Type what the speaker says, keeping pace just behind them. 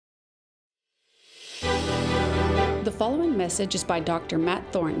The following message is by Dr. Matt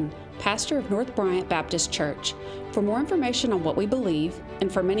Thornton, pastor of North Bryant Baptist Church. For more information on what we believe,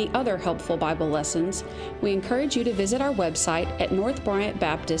 and for many other helpful Bible lessons, we encourage you to visit our website at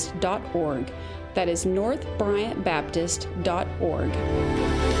northbryantbaptist.org. That is northbryantbaptist.org.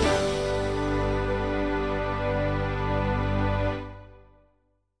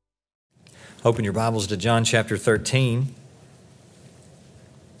 Open your Bibles to John chapter 13.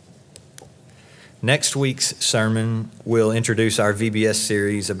 Next week's sermon will introduce our VBS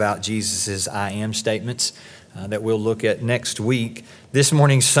series about Jesus' I am statements that we'll look at next week. This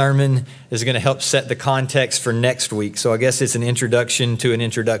morning's sermon is going to help set the context for next week. So I guess it's an introduction to an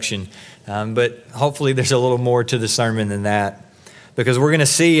introduction. But hopefully there's a little more to the sermon than that. Because we're going to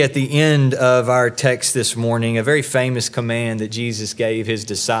see at the end of our text this morning a very famous command that Jesus gave his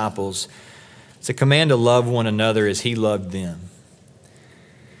disciples. It's a command to love one another as he loved them.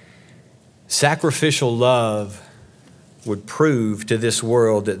 Sacrificial love would prove to this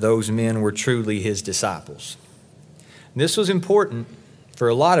world that those men were truly his disciples. This was important for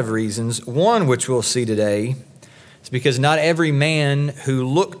a lot of reasons. One, which we'll see today, is because not every man who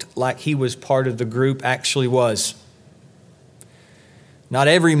looked like he was part of the group actually was. Not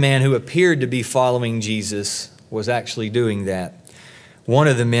every man who appeared to be following Jesus was actually doing that. One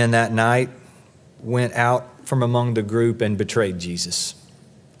of the men that night went out from among the group and betrayed Jesus.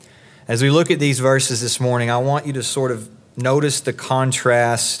 As we look at these verses this morning, I want you to sort of notice the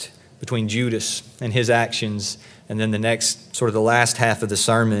contrast between Judas and his actions, and then the last half of the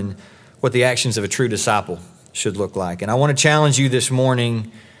sermon, what the actions of a true disciple should look like. And I want to challenge you this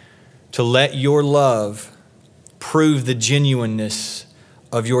morning to let your love prove the genuineness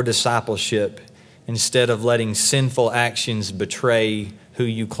of your discipleship instead of letting sinful actions betray who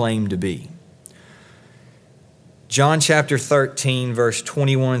you claim to be. John chapter 13, verse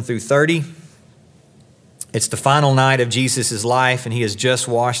 21 through 30. It's the final night of Jesus' life, and he has just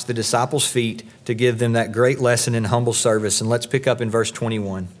washed the disciples' feet to give them that great lesson in humble service. And let's pick up in verse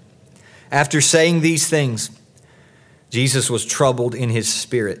 21. After saying these things, Jesus was troubled in his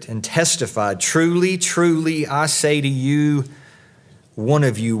spirit and testified, "Truly, truly, I say to you, one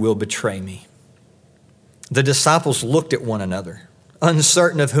of you will betray me." The disciples looked at one another,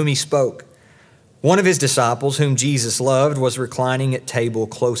 uncertain of whom he spoke. One of his disciples, whom Jesus loved, was reclining at table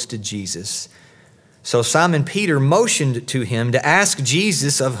close to Jesus. So Simon Peter motioned to him to ask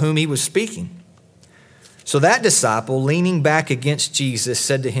Jesus of whom he was speaking. So that disciple, leaning back against Jesus,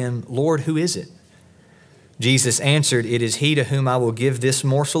 said to him, "Lord, who is it?" Jesus answered, "It is he to whom I will give this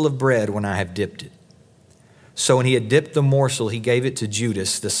morsel of bread when I have dipped it." So when he had dipped the morsel, he gave it to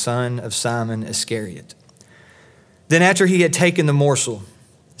Judas, the son of Simon Iscariot. Then after he had taken the morsel,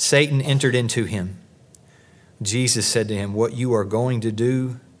 Satan entered into him. Jesus said to him, "What you are going to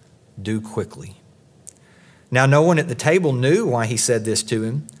do, do quickly." Now no one at the table knew why he said this to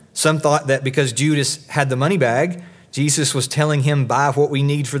him. Some thought that because Judas had the money bag, Jesus was telling him, "Buy what we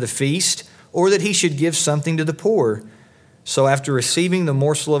need for the feast," or that he should give something to the poor. So after receiving the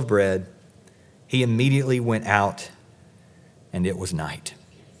morsel of bread, he immediately went out, and it was night.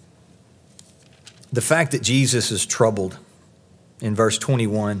 The fact that Jesus is troubled in verse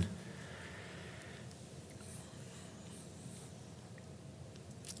 21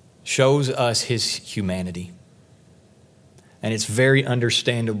 shows us his humanity. And it's very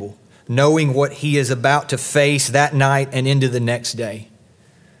understandable, knowing what he is about to face that night and into the next day.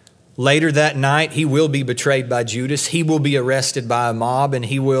 Later that night, he will be betrayed by Judas. He will be arrested by a mob, and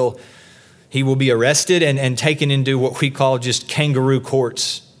he will be arrested and taken into what we call just kangaroo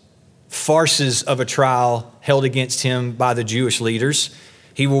courts, farces of a trial held against him by the Jewish leaders.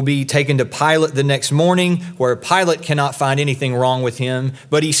 He will be taken to Pilate the next morning, where Pilate cannot find anything wrong with him,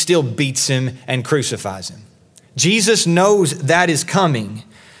 but he still beats him and crucifies him. Jesus knows that is coming.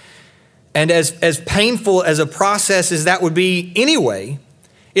 And as painful as a process as that would be anyway,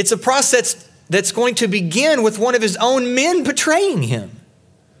 it's a process that's going to begin with one of his own men betraying him.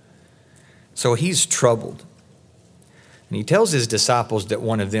 So he's troubled. And he tells his disciples that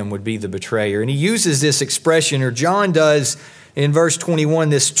one of them would be the betrayer. And he uses this expression, or John does in verse 21,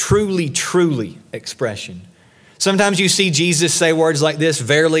 this truly, truly expression. Sometimes you see Jesus say words like this,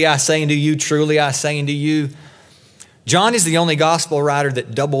 "Verily I say unto you, truly I say unto you." John is the only gospel writer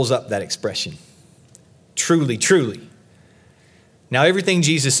that doubles up that expression. Truly, truly. Now everything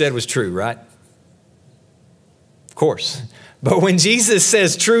Jesus said was true, right? Of course. But when Jesus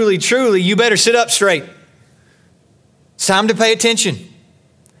says truly, truly, you better sit up straight. It's time to pay attention.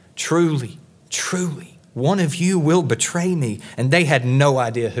 Truly, truly, one of you will betray me. And they had no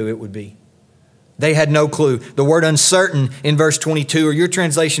idea who it would be. They had no clue. The word uncertain in verse 22, or your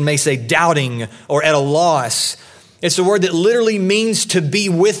translation may say doubting or at a loss. It's a word that literally means to be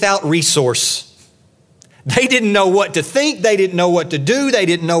without resource. They didn't know what to think. They didn't know what to do. They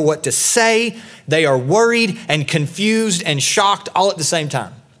didn't know what to say. They are worried and confused and shocked all at the same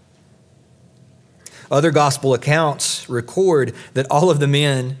time. Other gospel accounts record that all of the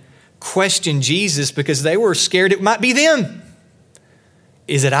men questioned Jesus because they were scared it might be them.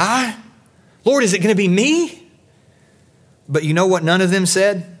 Is it I? Lord, is it going to be me? But you know what none of them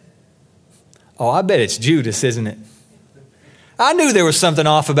said? Oh, I bet it's Judas, isn't it? I knew there was something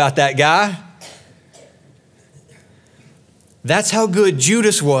off about that guy. That's how good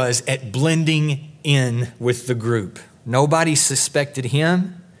Judas was at blending in with the group. Nobody suspected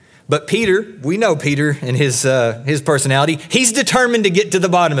him. But Peter, we know Peter and his personality. He's determined to get to the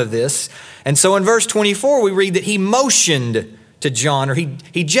bottom of this. And so in verse 24, we read that he motioned to John, or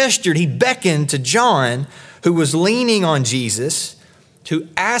he gestured, he beckoned to John, who was leaning on Jesus, to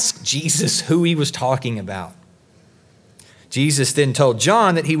ask Jesus who he was talking about. Jesus then told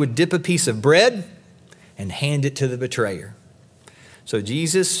John that he would dip a piece of bread and hand it to the betrayer. So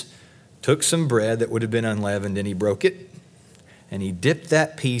Jesus took some bread that would have been unleavened and he broke it. And he dipped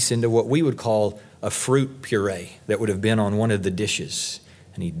that piece into what we would call a fruit puree that would have been on one of the dishes.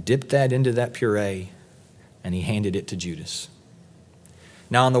 And he dipped that into that puree and he handed it to Judas.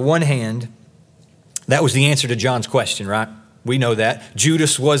 Now, on the one hand, that was the answer to John's question, right? We know that.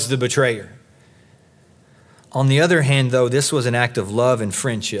 Judas was the betrayer. On the other hand, though, this was an act of love and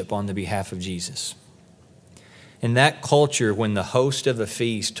friendship on the behalf of Jesus. In that culture, when the host of a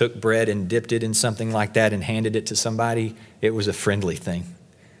feast took bread and dipped it in something like that and handed it to somebody, it was a friendly thing.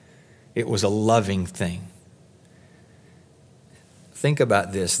 It was a loving thing. Think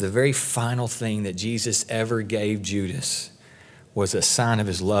about this. The very final thing that Jesus ever gave Judas was a sign of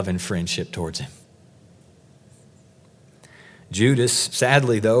his love and friendship towards him. Judas,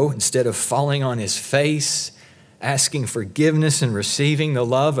 sadly though, instead of falling on his face, asking forgiveness and receiving the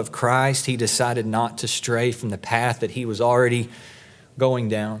love of Christ, he decided not to stray from the path that he was already going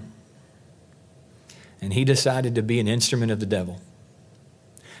down. And he decided to be an instrument of the devil.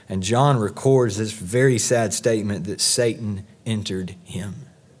 And John records this very sad statement that Satan entered him.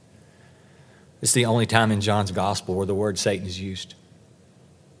 It's the only time in John's gospel where the word Satan is used.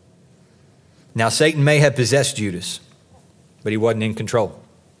 Now, Satan may have possessed Judas, but he wasn't in control.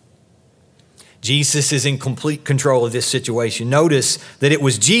 Jesus is in complete control of this situation. Notice that it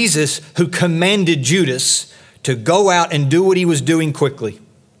was Jesus who commanded Judas to go out and do what he was doing quickly.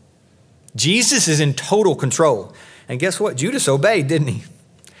 Jesus is in total control. And guess what? Judas obeyed, didn't he?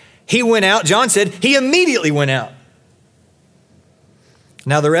 He went out. John said he immediately went out.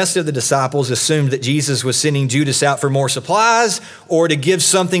 Now, the rest of the disciples assumed that Jesus was sending Judas out for more supplies or to give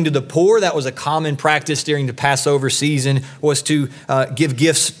something to the poor. That was a common practice during the Passover season, was to give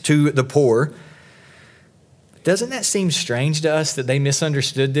gifts to the poor. Doesn't that seem strange to us that they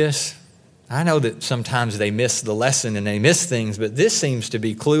misunderstood this? I know that sometimes they miss the lesson and they miss things, but this seems to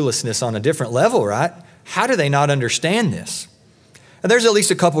be cluelessness on a different level, right? How do they not understand this? And there's at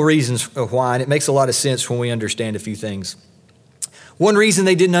least a couple reasons why, and it makes a lot of sense when we understand a few things. One reason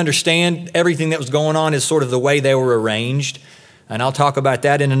they didn't understand everything that was going on is sort of the way they were arranged. And I'll talk about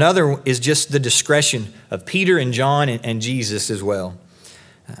that. And another is just the discretion of Peter and John and Jesus as well.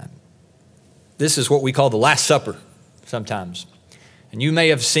 This is what we call the Last Supper sometimes. And you may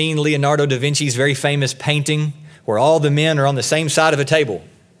have seen Leonardo da Vinci's very famous painting where all the men are on the same side of a table.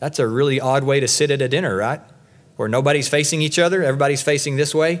 That's a really odd way to sit at a dinner, right? Where nobody's facing each other, everybody's facing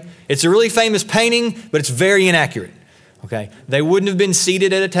this way. It's a really famous painting, but it's very inaccurate. Okay, they wouldn't have been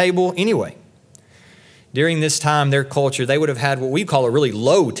seated at a table anyway. During this time, their culture, they would have had what we call a really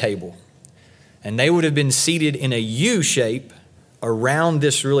low table. And they would have been seated in a U shape around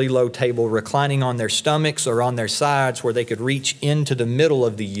this really low table, reclining on their stomachs or on their sides where they could reach into the middle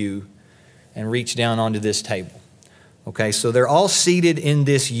of the U and reach down onto this table. Okay, so they're all seated in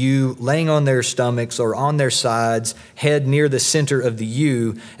this U, laying on their stomachs or on their sides, head near the center of the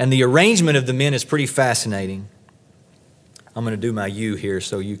U. And the arrangement of the men is pretty fascinating. I'm going to do my U here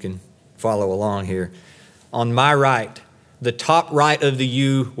so you can follow along here. On my right, the top right of the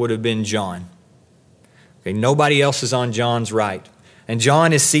U would have been John. Okay, nobody else is on John's right. And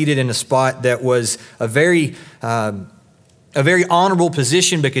John is seated in a spot that was a very honorable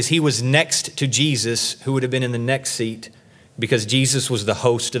position because he was next to Jesus, who would have been in the next seat because Jesus was the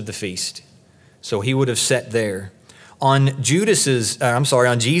host of the feast. So he would have sat there. On Jesus'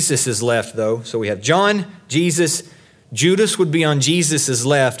 left, though, so we have John, Jesus, Judas would be on Jesus'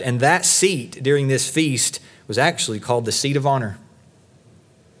 left, and that seat during this feast was actually called the seat of honor.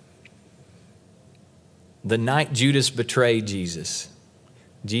 The night Judas betrayed Jesus,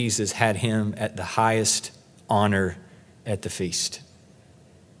 Jesus had him at the highest honor at the feast.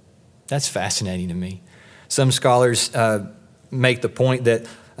 That's fascinating to me. Some scholars make the point that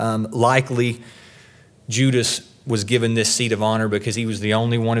likely Judas was given this seat of honor because he was the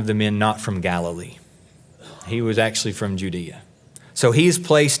only one of the men not from Galilee. He was actually from Judea. So he is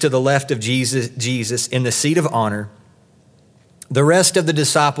placed to the left of Jesus in the seat of honor. The rest of the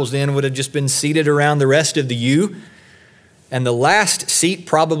disciples then would have just been seated around the rest of the U. And the last seat,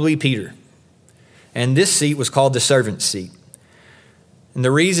 probably Peter. And this seat was called the servant's seat. And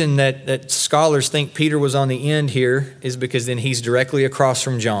the reason that scholars think Peter was on the end here is because then he's directly across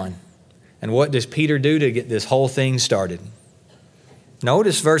from John. And what does Peter do to get this whole thing started?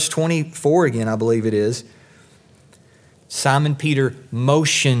 Notice verse 24 again, I believe it is. Simon Peter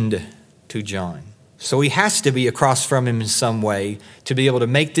motioned to John. So he has to be across from him in some way to be able to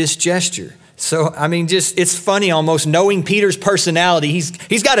make this gesture. So, I mean, just it's funny almost knowing Peter's personality.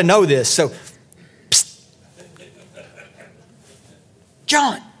 He's got to know this. So, psst.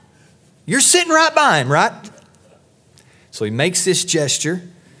 John, you're sitting right by him, right? So he makes this gesture.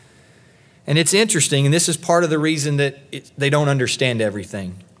 And it's interesting, and this is part of the reason that they don't understand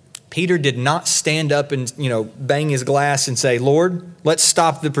everything. Peter did not stand up and, bang his glass and say, Lord, let's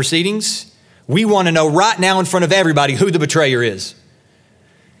stop the proceedings. We want to know right now in front of everybody who the betrayer is.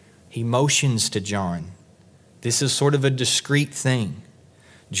 He motions to John. This is sort of a discreet thing.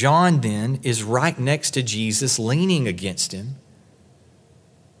 John then is right next to Jesus, leaning against him.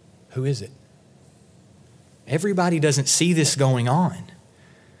 Who is it? Everybody doesn't see this going on.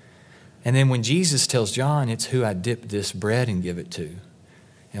 And then when Jesus tells John, it's who I dipped this bread and give it to.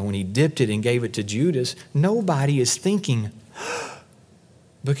 And when he dipped it and gave it to Judas, nobody is thinking,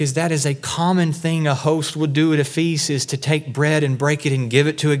 because that is a common thing a host would do at a feast, is to take bread and break it and give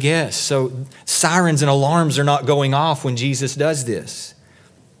it to a guest. So sirens and alarms are not going off when Jesus does this.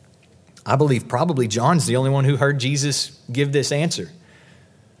 I believe probably John's the only one who heard Jesus give this answer.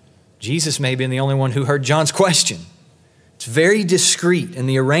 Jesus may have been the only one who heard John's question. It's very discreet, and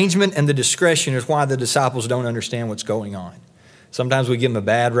the arrangement and the discretion is why the disciples don't understand what's going on. Sometimes we give them a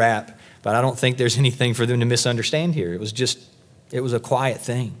bad rap, but I don't think there's anything for them to misunderstand here. It was a quiet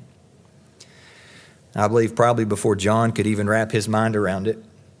thing. I believe probably before John could even wrap his mind around it,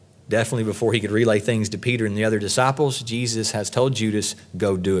 definitely before he could relay things to Peter and the other disciples, Jesus has told Judas,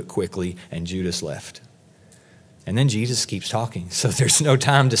 go do it quickly, and Judas left. And then Jesus keeps talking, so there's no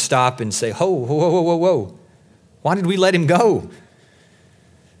time to stop and say, whoa, whoa, whoa, whoa, whoa. Why did we let him go?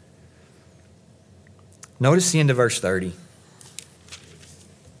 Notice the end of verse 30.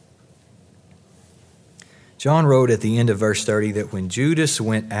 John wrote at the end of verse 30 that when Judas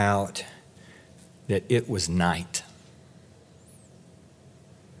went out, that it was night.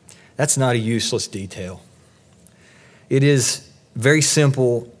 That's not a useless detail. It is very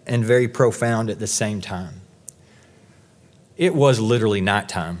simple and very profound at the same time. It was literally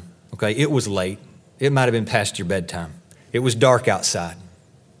nighttime, okay? It was late. It might have been past your bedtime. It was dark outside.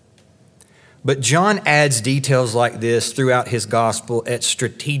 But John adds details like this throughout his gospel at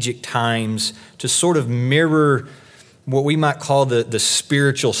strategic times to sort of mirror what we might call the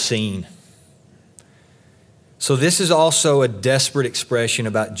spiritual scene. So this is also a desperate expression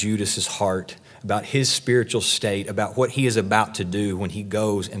about Judas's heart, about his spiritual state, about what he is about to do when he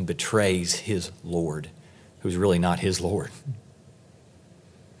goes and betrays his Lord, who's really not his Lord.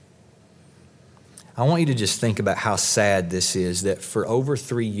 I want you to just think about how sad this is that for over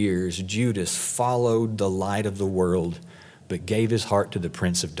 3 years, Judas followed the light of the world, but gave his heart to the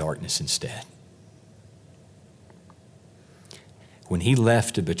prince of darkness instead. When he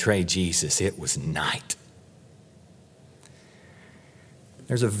left to betray Jesus, it was night.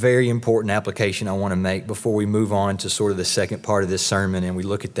 There's a very important application I want to make before we move on to sort of the second part of this sermon and we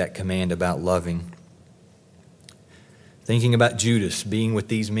look at that command about loving. Thinking about Judas being with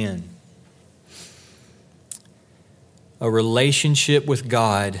these men. A relationship with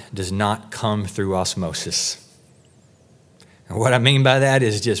God does not come through osmosis. And what I mean by that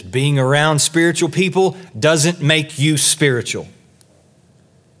is just being around spiritual people doesn't make you spiritual.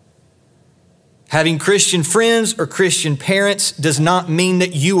 Having Christian friends or Christian parents does not mean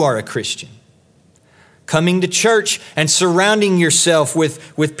that you are a Christian. Coming to church and surrounding yourself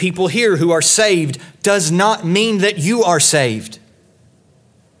with people here who are saved does not mean that you are saved.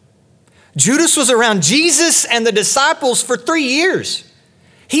 Judas was around Jesus and the disciples for 3 years.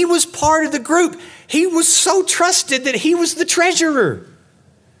 He was part of the group. He was so trusted that he was the treasurer.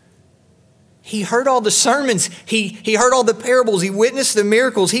 He heard all the sermons. He heard all the parables. He witnessed the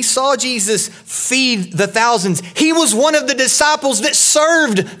miracles. He saw Jesus feed the thousands. He was one of the disciples that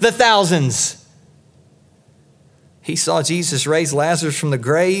served the thousands. He saw Jesus raise Lazarus from the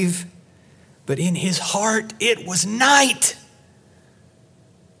grave. but in his heart it was night.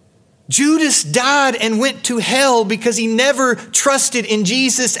 Judas died and went to hell because he never trusted in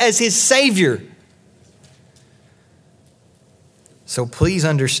Jesus as his Savior. So please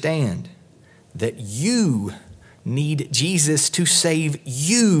understand that you need Jesus to save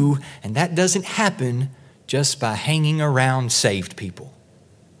you, and that doesn't happen just by hanging around saved people.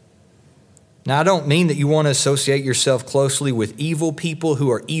 Now, I don't mean that you want to associate yourself closely with evil people who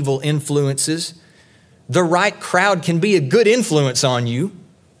are evil influences. The right crowd can be a good influence on you.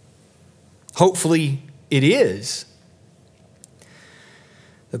 Hopefully it is.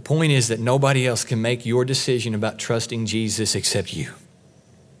 The point is that nobody else can make your decision about trusting Jesus except you.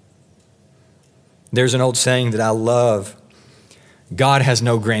 There's an old saying that I love. God has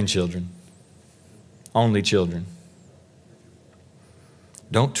no grandchildren, only children.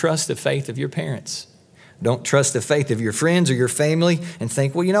 Don't trust the faith of your parents. Don't trust the faith of your friends or your family and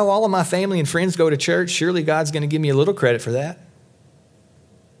think, well, all of my family and friends go to church. Surely God's going to give me a little credit for that.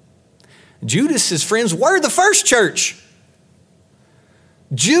 Judas's friends were the first church.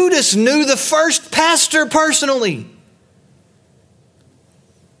 Judas knew the first pastor personally.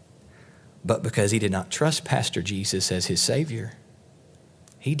 But because he did not trust Pastor Jesus as his Savior,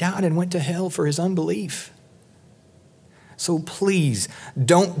 he died and went to hell for his unbelief. So please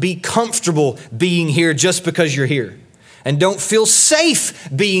don't be comfortable being here just because you're here. And don't feel safe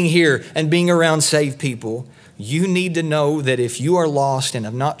being here and being around saved people. You need to know that if you are lost and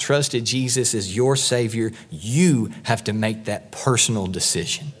have not trusted Jesus as your Savior, you have to make that personal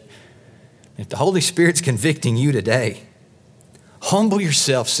decision. If the Holy Spirit's convicting you today, humble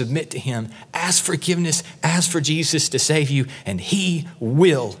yourself, submit to Him, ask forgiveness, ask for Jesus to save you, and He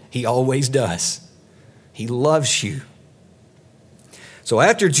will. He always does. He loves you. So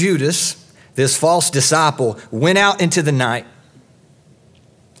after Judas, this false disciple, went out into the night,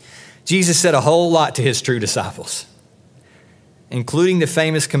 Jesus said a whole lot to His true disciples, including the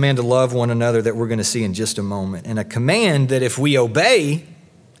famous command to love one another that we're going to see in just a moment, and a command that if we obey,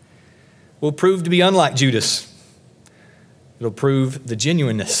 will prove to be unlike Judas. It'll prove the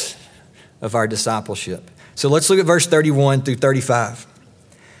genuineness of our discipleship. So let's look at verse 31 through 35.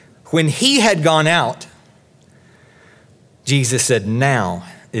 When He had gone out, Jesus said, "Now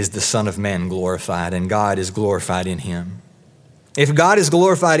is the Son of Man glorified, and God is glorified in Him. If God is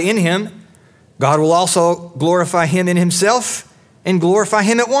glorified in Him, God will also glorify Him in Himself and glorify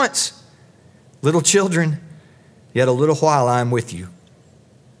Him at once. Little children, yet a little while I am with you.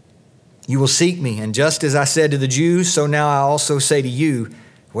 You will seek me, and just as I said to the Jews, so now I also say to you,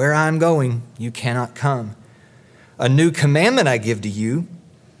 where I am going, you cannot come. A new commandment I give to you,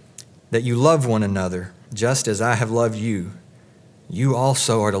 that you love one another, just as I have loved you. You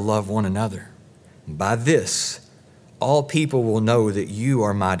also are to love one another. And by this, all people will know that you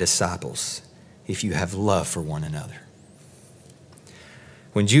are my disciples, if you have love for one another."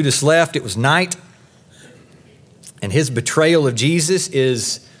 When Judas left, it was night, and his betrayal of Jesus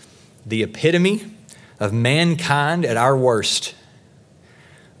is the epitome of mankind at our worst.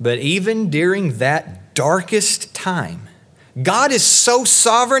 But even during that darkest time, God is so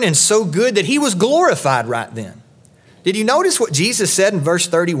sovereign and so good that He was glorified right then. Did you notice what Jesus said in verse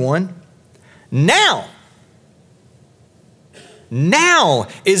 31? Now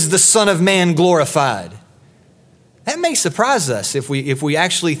is the Son of Man glorified. That may surprise us if we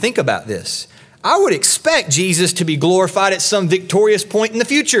actually think about this. I would expect Jesus to be glorified at some victorious point in the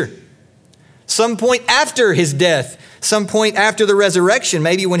future. Some point after His death, some point after the resurrection,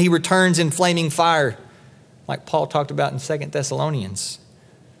 maybe when He returns in flaming fire, like Paul talked about in 2 Thessalonians.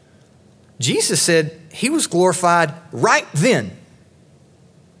 Jesus said He was glorified right then.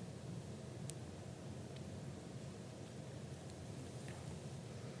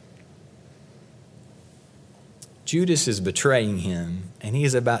 Judas is betraying Him, and he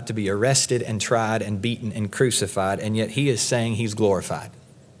is about to be arrested and tried and beaten and crucified, and yet he is saying he's glorified.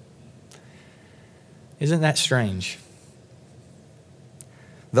 Isn't that strange?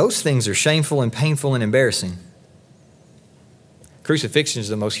 Those things are shameful and painful and embarrassing. Crucifixion is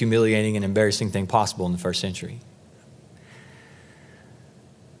the most humiliating and embarrassing thing possible in the first century.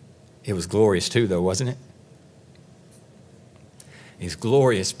 It was glorious too, though, wasn't it? It's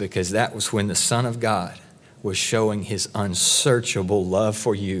glorious because that was when the Son of God was showing His unsearchable love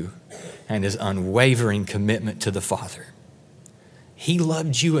for you and His unwavering commitment to the Father. He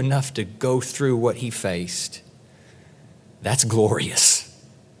loved you enough to go through what He faced. That's glorious.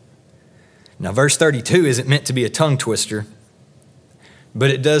 Now, verse 32 isn't meant to be a tongue twister, but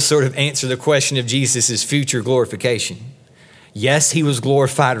it does sort of answer the question of Jesus' future glorification. Yes, He was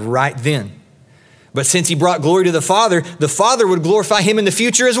glorified right then. But since He brought glory to the Father would glorify Him in the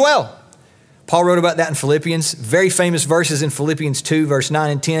future as well. Paul wrote about that in Philippians. Very famous verses in Philippians 2, verse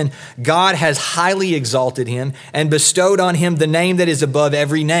 9 and 10. God has highly exalted him and bestowed on him the name that is above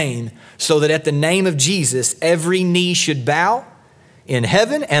every name, so that at the name of Jesus, every knee should bow in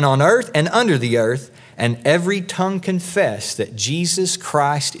heaven and on earth and under the earth, and every tongue confess that Jesus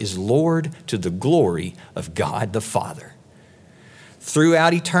Christ is Lord, to the glory of God the Father.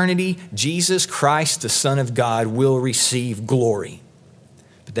 Throughout eternity, Jesus Christ, the Son of God, will receive glory.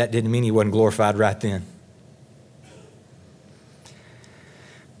 But that didn't mean he wasn't glorified right then.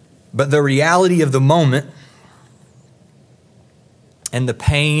 But the reality of the moment and the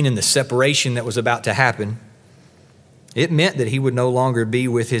pain and the separation that was about to happen, it meant that he would no longer be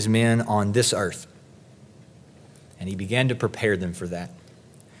with his men on this earth. And he began to prepare them for that.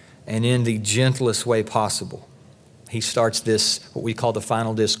 And in the gentlest way possible, he starts this, what we call the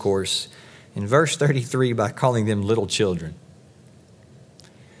final discourse, in verse 33 by calling them little children.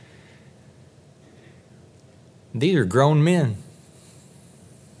 These are grown men.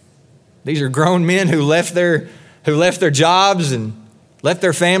 These are grown men who left their jobs and left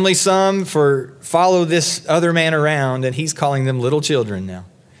their family some for follow this other man around, and he's calling them little children now.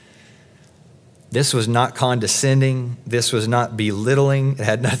 This was not condescending. This was not belittling. It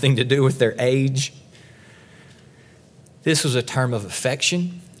had nothing to do with their age. This was a term of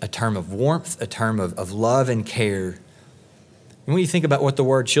affection, a term of warmth, a term of love and care. And when you think about what the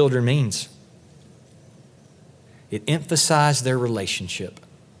word children means, it emphasized their relationship.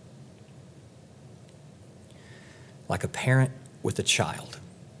 Like a parent with a child.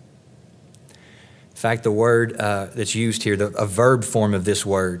 In fact, the word that's used here, a verb form of this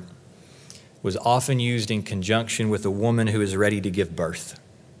word, was often used in conjunction with a woman who is ready to give birth.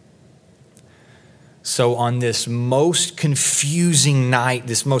 So on this most confusing night,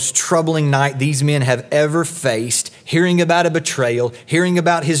 this most troubling night these men have ever faced, hearing about a betrayal, hearing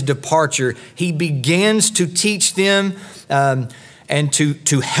about his departure, he begins to teach them and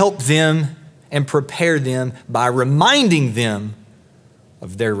to help them and prepare them by reminding them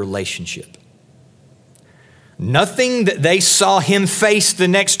of their relationship. Nothing that they saw him face the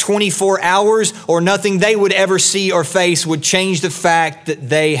next 24 hours or nothing they would ever see or face would change the fact that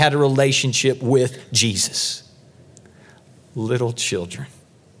they had a relationship with Jesus. Little children.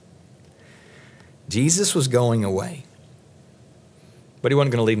 Jesus was going away. But he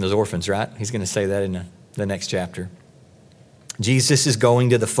wasn't going to leave them as orphans, right? He's going to say that in the next chapter. Jesus is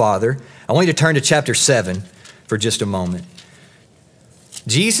going to the Father. I want you to turn to chapter 7 for just a moment.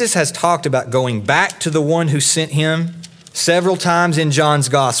 Jesus has talked about going back to the one who sent him several times in John's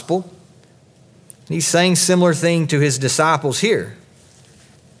gospel. He's saying similar thing to his disciples here.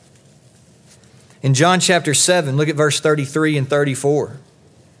 In John chapter 7, look at verse 33 and 34.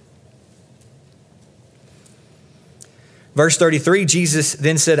 Verse 33, Jesus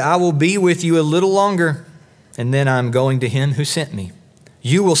then said, I will be with you a little longer, and then I'm going to him who sent me.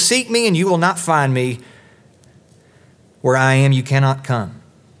 You will seek me, and you will not find me. Where I am, you cannot come.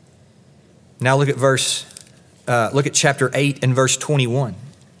 Now look at chapter 8 and verse 21.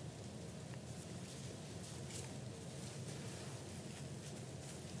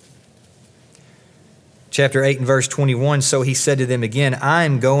 Chapter 8 and verse 21, so he said to them again, I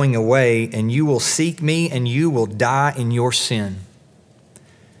am going away, and you will seek me, and you will die in your sin.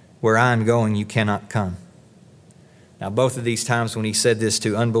 Where I am going, you cannot come. Now, both of these times when he said this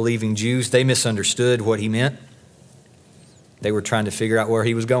to unbelieving Jews, they misunderstood what he meant. They were trying to figure out where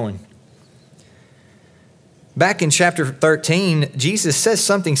he was going. Back in chapter 13, Jesus says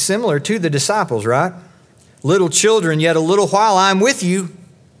something similar to the disciples, right? Little children, yet a little while I am with you.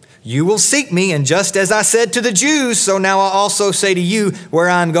 You will seek me, and just as I said to the Jews, so now I also say to you, where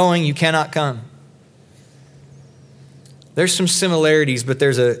I am going, you cannot come. There's some similarities, but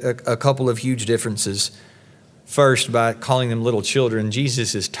there's a couple of huge differences. First, by calling them little children,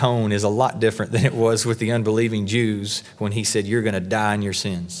 Jesus' tone is a lot different than it was with the unbelieving Jews when he said, you're going to die in your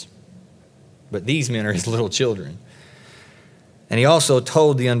sins. But these men are his little children. And he also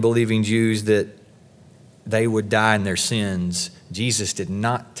told the unbelieving Jews that they would die in their sins. Jesus did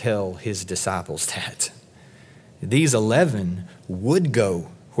not tell his disciples that. These 11 would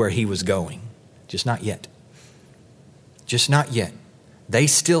go where he was going, just not yet. Just not yet. They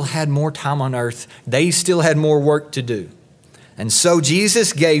still had more time on earth. They still had more work to do. And so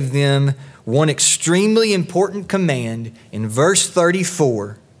Jesus gave them one extremely important command in verse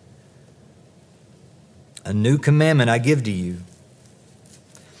 34. A new commandment I give to you,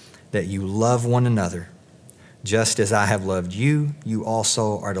 that you love one another. Just as I have loved you, you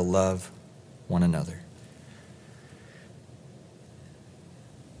also are to love one another.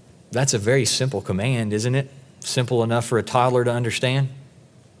 That's a very simple command, isn't it? Simple enough for a toddler to understand.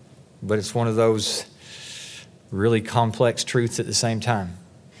 but it's one of those really complex truths at the same time.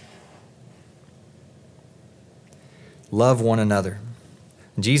 Love one another.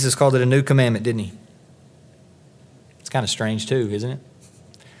 Jesus called it a new commandment, didn't he? It's kind of strange too, isn't it?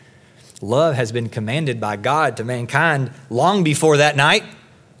 Love has been commanded by God to mankind long before that night.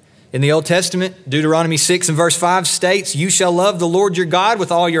 In the Old Testament, Deuteronomy 6 and verse 5 states, "You shall love the Lord your God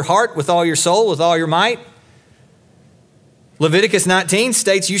with all your heart, with all your soul, with all your might." Leviticus 19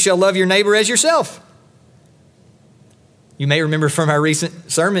 states, "You shall love your neighbor as yourself." You may remember from our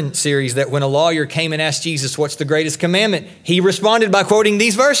recent sermon series that when a lawyer came and asked Jesus, "What's the greatest commandment?" he responded by quoting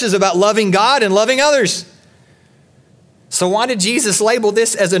these verses about loving God and loving others. So why did Jesus label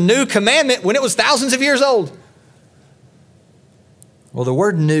this as a new commandment when it was thousands of years old? Well, the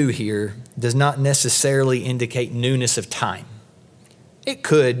word new here does not necessarily indicate newness of time. It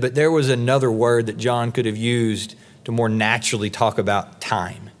could, but there was another word that John could have used to more naturally talk about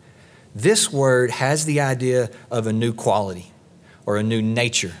time. This word has the idea of a new quality or a new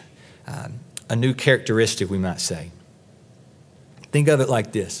nature, a new characteristic, we might say. Think of it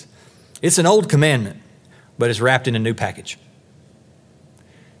like this. It's an old commandment, but it's wrapped in a new package.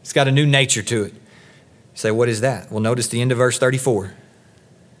 It's got a new nature to it. You say, what is that? Well, notice the end of verse 34.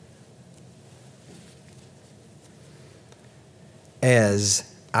 As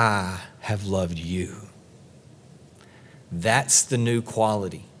I have loved you. That's the new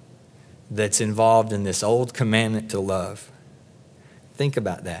quality that's involved in this old commandment to love. Think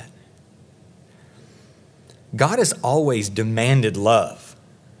about that. God has always demanded love.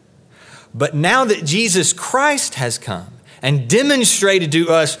 But now that Jesus Christ has come and demonstrated to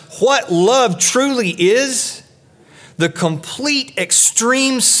us what love truly is, the complete,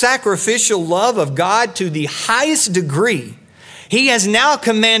 extreme, sacrificial love of God to the highest degree, He has now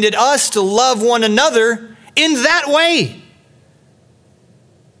commanded us to love one another in that way.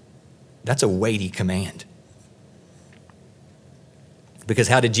 That's a weighty command. Because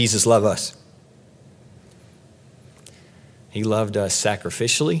how did Jesus love us? He loved us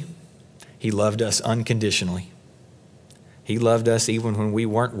sacrificially. He loved us unconditionally. He loved us even when we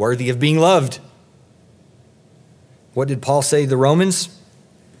weren't worthy of being loved. What did Paul say to the Romans?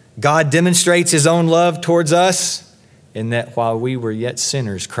 God demonstrates His own love towards us in that while we were yet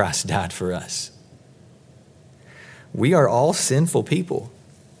sinners, Christ died for us. We are all sinful people.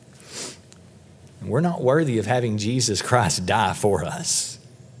 We're not worthy of having Jesus Christ die for us.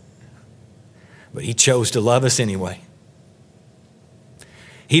 But He chose to love us anyway.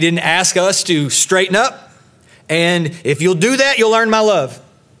 He didn't ask us to straighten up, and if you'll do that, you'll earn my love.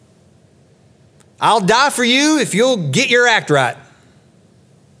 I'll die for you if you'll get your act right.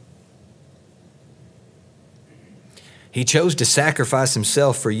 He chose to sacrifice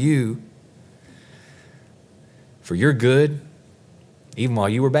Himself for you, for your good, even while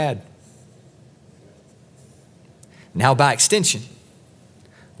you were bad. Now, by extension,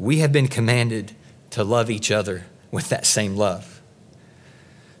 we have been commanded to love each other with that same love.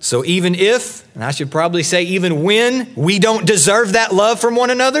 So even if, and I should probably say even when, we don't deserve that love from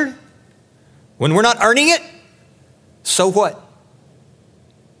one another, when we're not earning it, so what?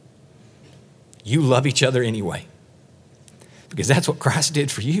 You love each other anyway, because that's what Christ did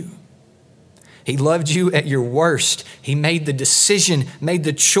for you. He loved you at your worst. He made the decision, made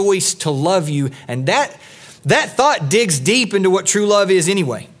the choice to love you, and that thought digs deep into what true love is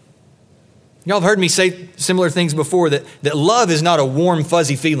anyway. Y'all have heard me say similar things before, that love is not a warm,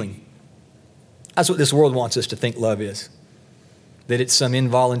 fuzzy feeling. That's what this world wants us to think love is, that it's some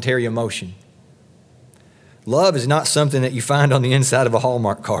involuntary emotion. Love is not something that you find on the inside of a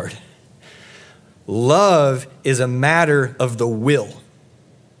Hallmark card. Love is a matter of the will.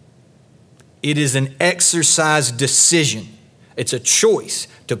 It is an exercise decision. It's a choice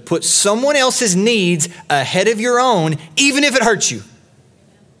to put someone else's needs ahead of your own, even if it hurts you.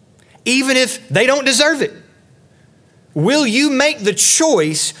 Even if they don't deserve it. Will you make the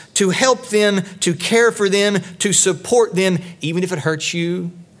choice to help them, to care for them, to support them, even if it hurts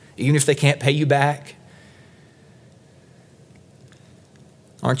you, even if they can't pay you back?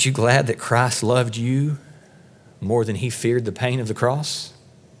 Aren't you glad that Christ loved you more than He feared the pain of the cross?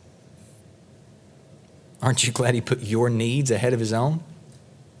 Aren't you glad He put your needs ahead of His own?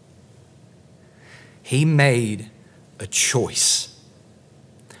 He made a choice.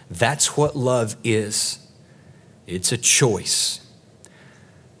 That's what love is. It's a choice.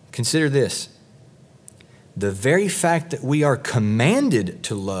 Consider this. The very fact that we are commanded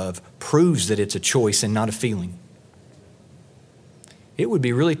to love proves that it's a choice and not a feeling. It would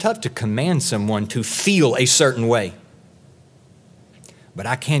be really tough to command someone to feel a certain way. But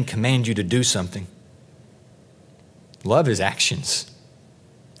I can command you to do something. Love is actions.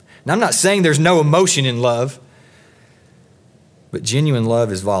 And I'm not saying there's no emotion in love, but genuine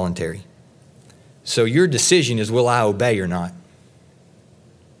love is voluntary. So your decision is, will I obey or not?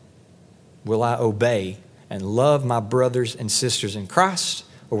 Will I obey and love my brothers and sisters in Christ,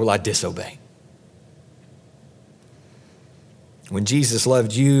 or will I disobey? When Jesus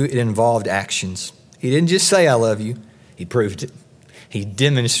loved you, it involved actions. He didn't just say, I love you. He proved it. He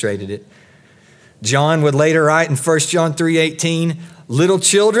demonstrated it. John would later write in 1 John 3:18, little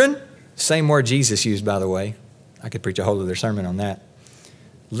children, same word Jesus used, by the way. I could preach a whole other sermon on that.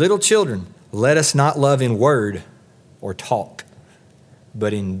 Little children, let us not love in word or talk,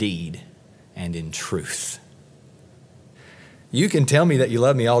 but in deed and in truth. You can tell me that you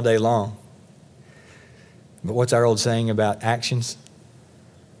love me all day long. But what's our old saying about actions?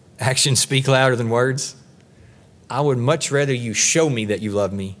 Actions speak louder than words. I would much rather you show me that you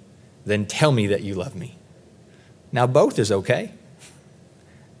love me than tell me that you love me. Now, both is okay,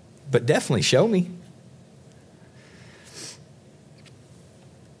 but definitely show me.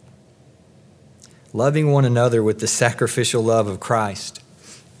 Loving one another with the sacrificial love of Christ.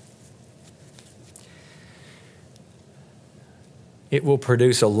 It will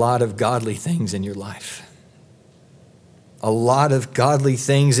produce a lot of godly things in your life. A lot of godly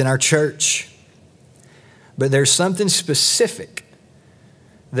things in our church. But there's something specific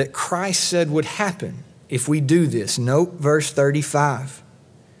that Christ said would happen if we do this. Note verse 35.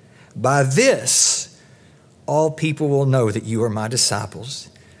 By this, all people will know that you are my disciples,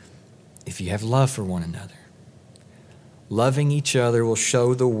 if you have love for one another. Loving each other will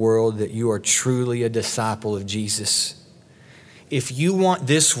show the world that you are truly a disciple of Jesus. If you want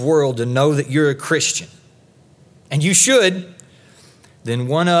this world to know that you're a Christian, and you should, then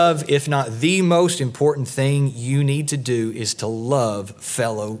one of, if not the most important thing you need to do is to love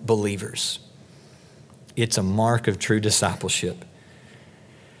fellow believers. It's a mark of true discipleship.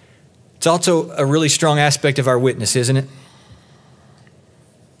 It's also a really strong aspect of our witness, isn't it?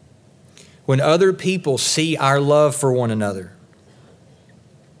 When other people see our love for one another,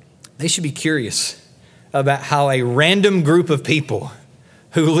 they should be curious about how a random group of people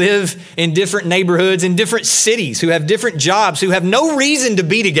who live in different neighborhoods, in different cities, who have different jobs, who have no reason to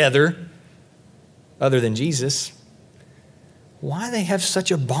be together other than Jesus, why they have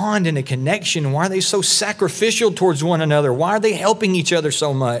such a bond and a connection. Why are they so sacrificial towards one another? Why are they helping each other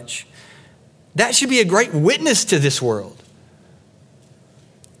so much? That should be a great witness to this world.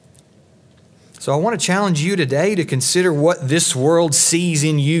 So I want to challenge you today to consider what this world sees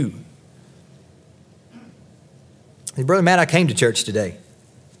in you. Hey, Brother Matt, I came to church today.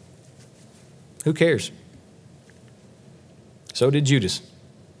 Who cares? So did Judas.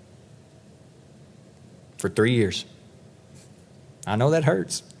 For 3 years. I know that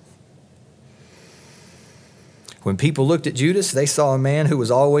hurts. When people looked at Judas, they saw a man who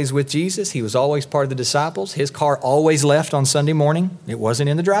was always with Jesus. He was always part of the disciples. His car always left on Sunday morning. It wasn't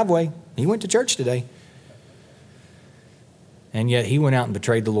in the driveway. He went to church today. And yet he went out and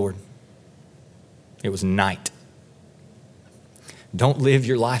betrayed the Lord. It was night. Don't live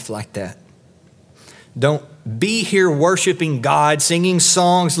your life like that. Don't be here worshiping God, singing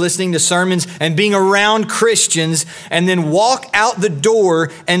songs, listening to sermons, and being around Christians, and then walk out the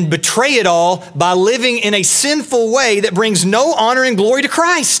door and betray it all by living in a sinful way that brings no honor and glory to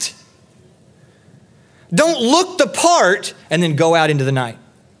Christ. Don't look the part and then go out into the night.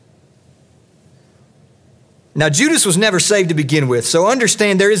 Now, Judas was never saved to begin with, so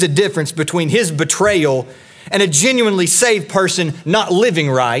understand there is a difference between his betrayal and a genuinely saved person not living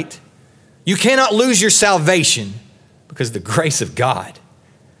right. You cannot lose your salvation because of the grace of God.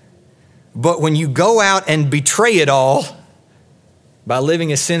 But when you go out and betray it all by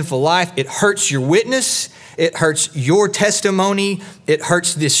living a sinful life, it hurts your witness, it hurts your testimony, it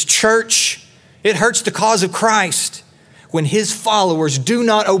hurts this church, it hurts the cause of Christ when his followers do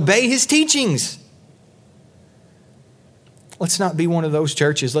not obey his teachings. Let's not be one of those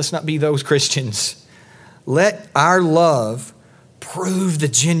churches. Let's not be those Christians. Let our love prove the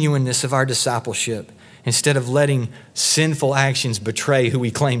genuineness of our discipleship instead of letting sinful actions betray who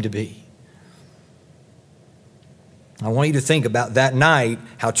we claim to be. I want you to think about that night,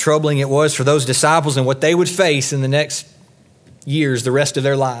 how troubling it was for those disciples and what they would face in the next years, the rest of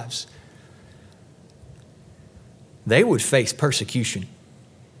their lives. They would face persecution.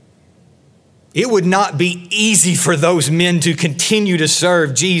 It would not be easy for those men to continue to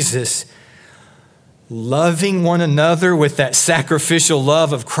serve Jesus. Loving one another with that sacrificial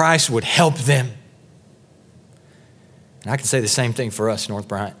love of Christ would help them. And I can say the same thing for us, North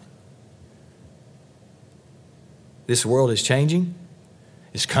Bryant. This world is changing.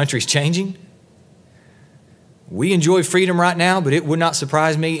 This country's changing. We enjoy freedom right now, but it would not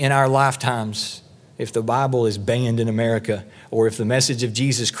surprise me in our lifetimes if the Bible is banned in America or if the message of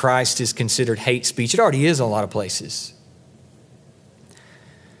Jesus Christ is considered hate speech. It already is in a lot of places.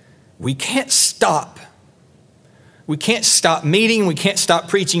 We can't stop. We can't stop meeting. We can't stop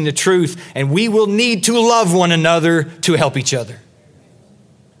preaching the truth. And we will need to love one another to help each other.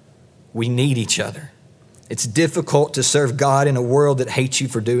 We need each other. It's difficult to serve God in a world that hates you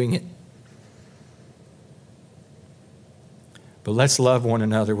for doing it. But let's love one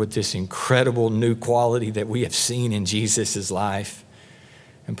another with this incredible new quality that we have seen in Jesus' life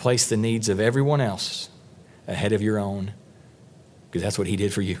and place the needs of everyone else ahead of your own, because that's what he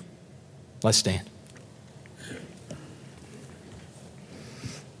did for you. Let's stand.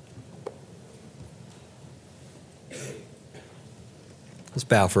 Let's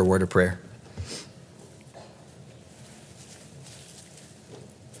bow for a word of prayer.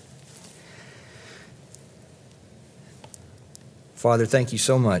 Father, thank you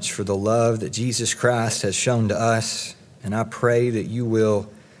so much for the love that Jesus Christ has shown to us. And I pray that you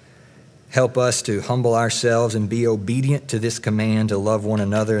will help us to humble ourselves and be obedient to this command to love one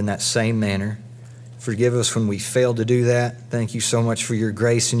another in that same manner. Forgive us when we fail to do that. Thank you so much for your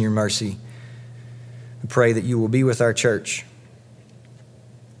grace and your mercy. I pray that you will be with our church.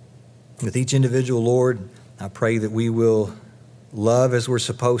 With each individual, Lord, I pray that we will love as we're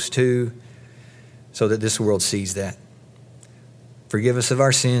supposed to so that this world sees that. Forgive us of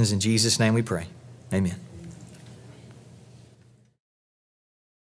our sins. In Jesus' name we pray. Amen.